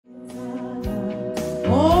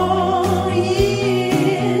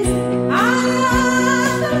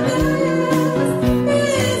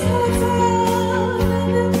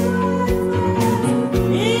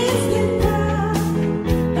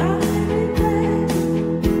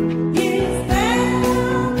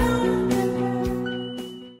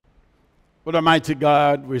What a mighty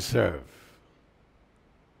God we serve.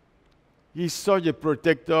 He's such a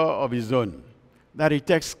protector of his own that he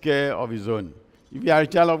takes care of his own. If you are a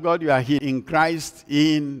child of God, you are hid in Christ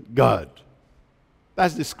in God.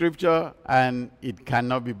 That's the scripture, and it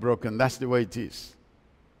cannot be broken. That's the way it is.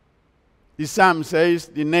 The psalm says,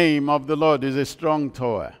 the name of the Lord is a strong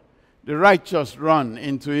tower. The righteous run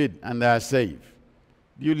into it, and they are saved.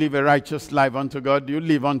 Do you live a righteous life unto God? Do you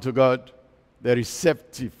live unto God? There is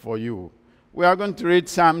safety for you. We are going to read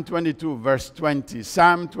Psalm 22, verse 20.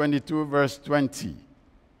 Psalm 22, verse 20.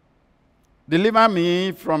 Deliver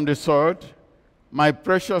me from the sword, my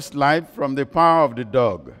precious life from the power of the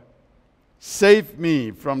dog. Save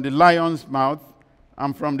me from the lion's mouth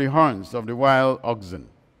and from the horns of the wild oxen.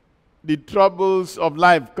 The troubles of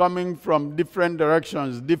life coming from different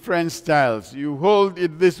directions, different styles. You hold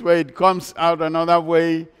it this way, it comes out another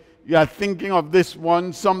way. You are thinking of this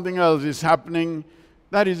one, something else is happening.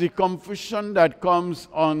 That is the confusion that comes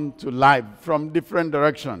on to life from different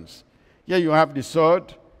directions. Here you have the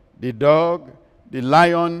sword, the dog, the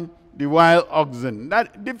lion, the wild oxen.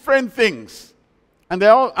 That different things. And they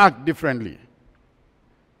all act differently.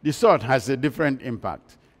 The sword has a different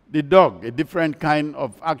impact. The dog, a different kind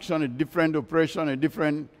of action, a different operation, a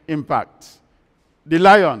different impact. The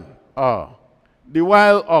lion, the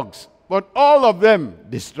wild ox. But all of them,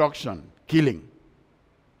 destruction, killing,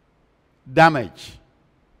 damage,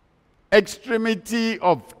 extremity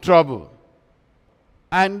of trouble.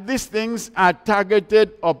 And these things are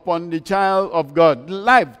targeted upon the child of God.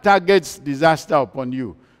 Life targets disaster upon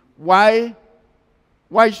you. Why?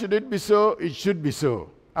 Why should it be so? It should be so.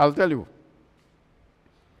 I'll tell you.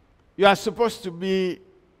 You are supposed to be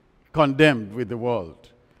condemned with the world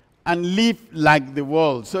and live like the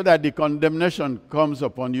world so that the condemnation comes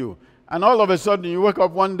upon you. And all of a sudden you wake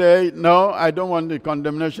up one day, no, I don't want the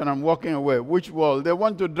condemnation, I'm walking away. Which world? They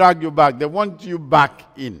want to drag you back. They want you back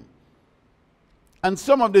in. And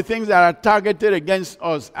some of the things that are targeted against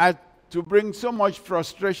us are to bring so much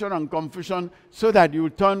frustration and confusion so that you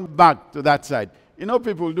turn back to that side. You know,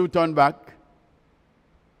 people do turn back.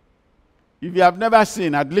 If you have never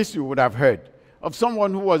seen, at least you would have heard of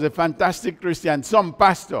someone who was a fantastic Christian, some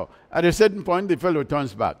pastor. At a certain point, the fellow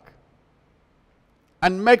turns back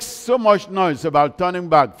and makes so much noise about turning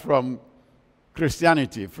back from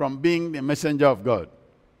Christianity, from being the messenger of God,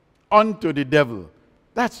 onto the devil.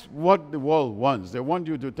 That's what the world wants. They want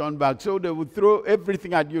you to turn back. So they will throw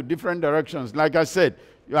everything at you, different directions. Like I said,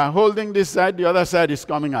 you are holding this side, the other side is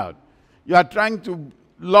coming out. You are trying to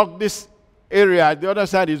lock this area, the other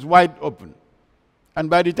side is wide open. And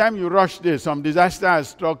by the time you rush there, some disaster has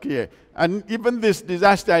struck here. And even this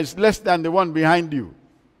disaster is less than the one behind you.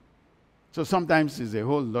 So sometimes it's a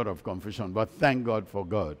whole lot of confusion. But thank God for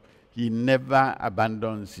God. He never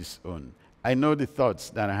abandons his own. I know the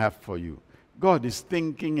thoughts that I have for you. God is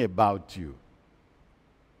thinking about you.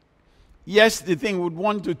 Yes, the thing would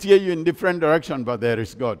want to tear you in different directions, but there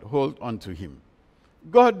is God. Hold on to him.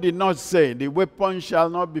 God did not say, the weapon shall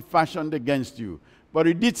not be fashioned against you. But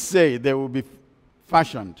he did say they will be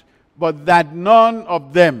fashioned, but that none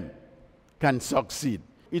of them can succeed.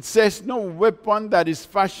 It says, no weapon that is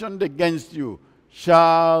fashioned against you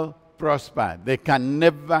shall prosper. They can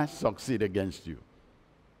never succeed against you.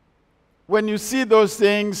 When you see those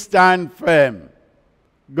things, stand firm.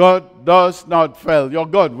 God does not fail. Your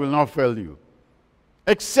God will not fail you.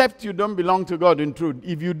 Except you don't belong to God in truth.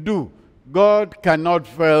 If you do, God cannot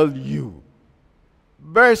fail you.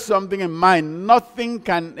 Bear something in mind. Nothing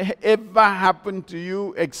can ever happen to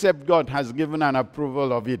you except God has given an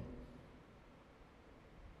approval of it.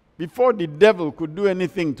 Before the devil could do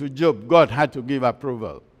anything to Job, God had to give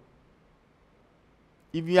approval.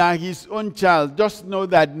 If you are his own child, just know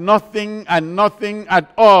that nothing and nothing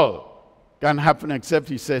at all can happen except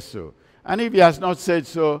he says so. And if he has not said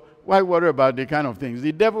so, why worry about the kind of things?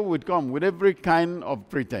 The devil would come with every kind of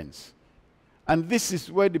pretense. And this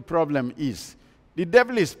is where the problem is. The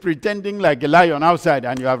devil is pretending like a lion outside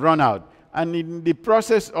and you have run out. And in the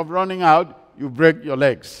process of running out, you break your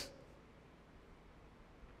legs.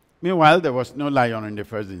 Meanwhile, there was no lion in the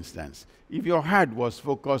first instance. If your heart was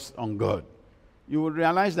focused on God, you would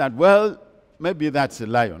realize that, well, maybe that's a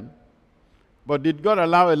lion. But did God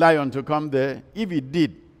allow a lion to come there? If he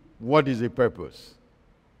did, what is the purpose?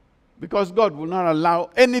 Because God will not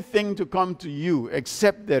allow anything to come to you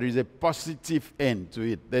except there is a positive end to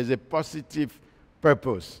it. There's a positive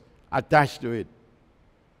purpose attached to it.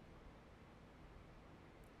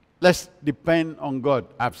 Let's depend on God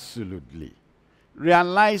absolutely.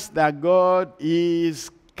 Realize that God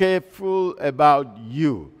is careful about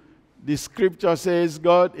you. The scripture says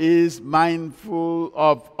God is mindful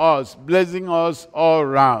of us, blessing us all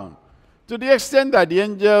around. To the extent that the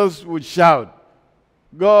angels would shout,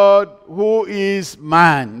 God, who is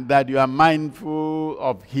man, that you are mindful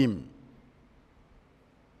of him.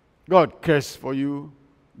 God cares for you.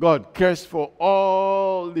 God cares for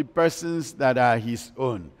all the persons that are his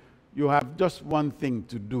own. You have just one thing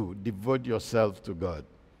to do: devote yourself to God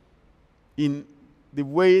in the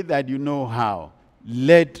way that you know how,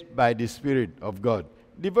 led by the Spirit of God.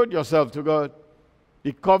 Devote yourself to God.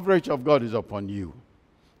 The coverage of God is upon you.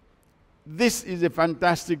 This is a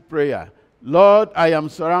fantastic prayer. Lord, I am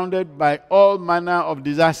surrounded by all manner of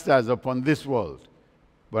disasters upon this world,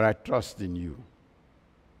 but I trust in you.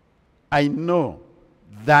 I know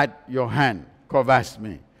that your hand covers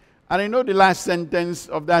me. And I know the last sentence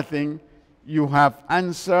of that thing, you have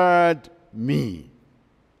answered me.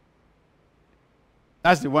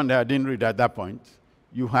 That's the one that I didn't read at that point.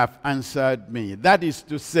 You have answered me. That is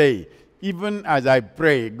to say, even as I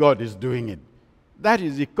pray, God is doing it. That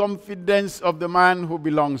is the confidence of the man who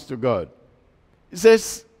belongs to God. It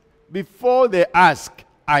says, before they ask,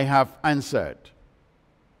 I have answered.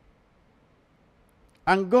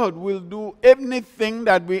 And God will do anything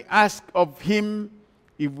that we ask of him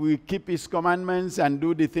if we keep his commandments and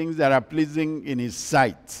do the things that are pleasing in his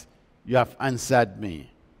sight. You have answered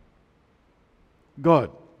me.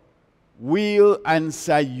 God will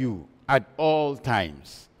answer you at all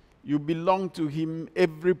times. You belong to him.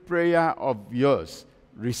 Every prayer of yours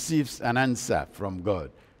receives an answer from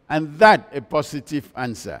God. And that a positive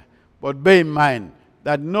answer. But bear in mind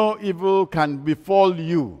that no evil can befall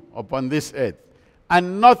you upon this earth.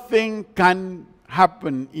 And nothing can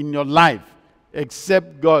happen in your life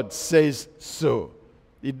except God says so.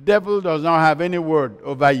 The devil does not have any word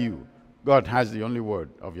over you. God has the only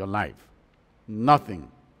word of your life. Nothing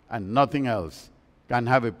and nothing else can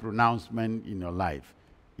have a pronouncement in your life.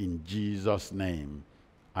 In Jesus' name,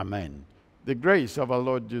 amen. The grace of our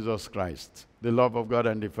Lord Jesus Christ, the love of God,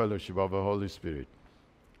 and the fellowship of the Holy Spirit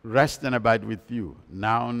rest and abide with you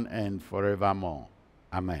now and forevermore.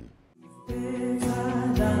 Amen.